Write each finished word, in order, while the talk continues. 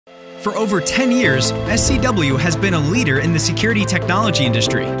For over 10 years, SCW has been a leader in the security technology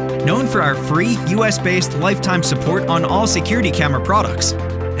industry, known for our free US-based lifetime support on all security camera products,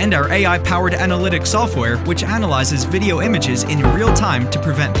 and our AI-powered analytics software which analyzes video images in real time to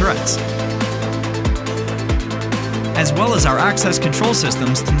prevent threats, as well as our access control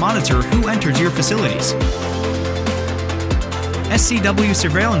systems to monitor who enters your facilities. SCW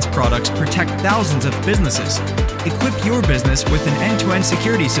surveillance products protect thousands of businesses. Equip your business with an end-to-end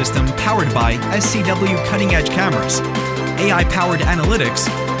security system powered by SCW cutting-edge cameras, AI-powered analytics,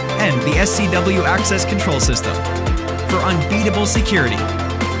 and the SCW access control system for unbeatable security.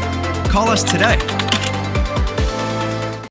 Call us today.